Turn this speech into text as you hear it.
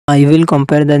I will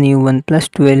compare the new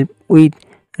OnePlus 12 with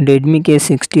Redmi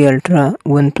K60 Ultra.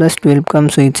 OnePlus 12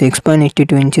 comes with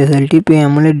 6.82 inches LTP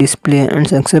AMOLED display and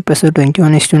success ratio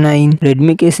 21:9.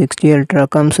 Redmi K60 Ultra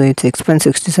comes with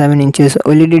 6.67 inches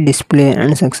OLED display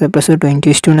and success ratio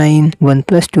 20:9.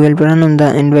 OnePlus 12 run on the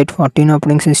Android 14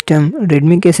 operating system.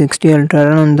 Redmi K60 Ultra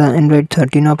run on the Android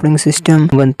 13 operating system.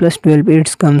 OnePlus 12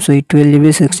 it comes with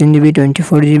 12GB, 16GB,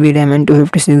 24GB RAM and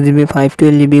 256GB,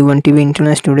 512GB, 1TB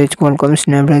internal storage. Qualcomm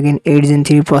Snapdragon 8 Gen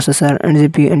 3 processor and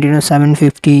GPU Adreno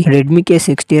 750. Redmi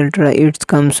K60 Ultra it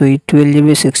comes with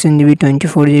 12GB, 16GB,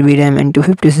 24GB RAM and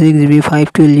 256GB,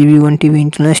 512GB, 1TB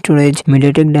internal storage.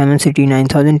 MediaTek Dimensity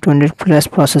 9200 plus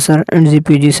processor and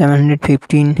GPU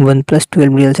G715. OnePlus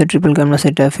 12 real set triple camera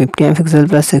setup, 50MP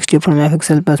plus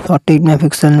 64MP plus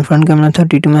 48MP, front camera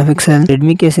 32MP.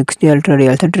 Redmi K60 Ultra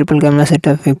real set triple camera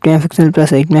setup, 50MP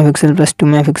plus 8MP plus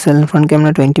 2MP, front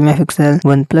camera 20MP.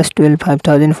 OnePlus 12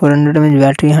 5400 mAh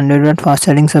battery, 100W fast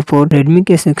charging support. Redmi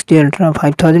K60 Ultra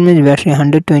 5000 mAh battery,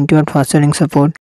 120W fast charging support.